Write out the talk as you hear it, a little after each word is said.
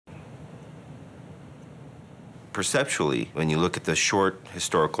Perceptually, when you look at the short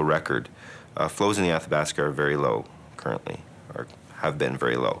historical record, flows in the Athabasca are very low currently, or have been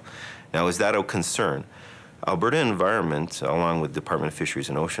very low. Now, is that a concern? Alberta Environment, along with Department of Fisheries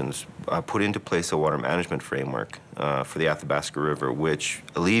and Oceans, put into place a water management framework for the Athabasca River, which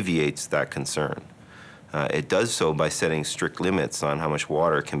alleviates that concern. It does so by setting strict limits on how much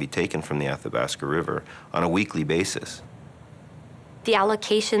water can be taken from the Athabasca River on a weekly basis. The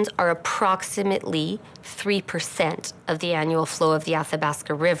allocations are approximately 3% of the annual flow of the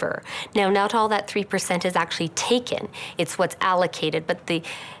Athabasca River. Now, not all that 3% is actually taken. It's what's allocated, but the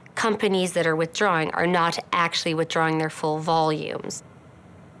companies that are withdrawing are not actually withdrawing their full volumes.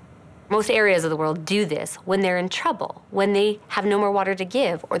 Most areas of the world do this when they're in trouble, when they have no more water to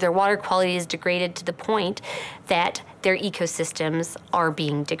give, or their water quality is degraded to the point that their ecosystems are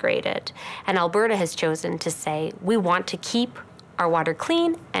being degraded. And Alberta has chosen to say, we want to keep our water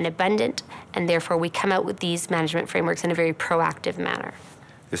clean and abundant, and therefore we come out with these management frameworks in a very proactive manner.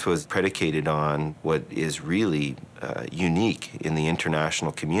 This was predicated on what is really unique in the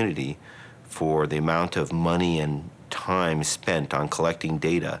international community for the amount of money and time spent on collecting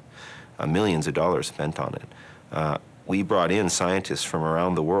data, millions of dollars spent on it. We brought in scientists from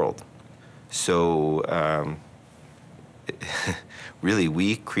around the world. So really,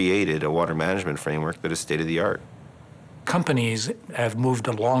 we created a water management framework that is state-of-the-art. Companies have moved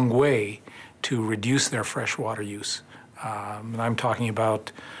a long way to reduce their freshwater use. And I'm talking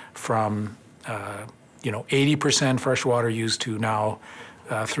about from 80% freshwater use to now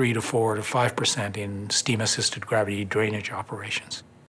 3 to 4 to 5% in steam-assisted gravity drainage operations.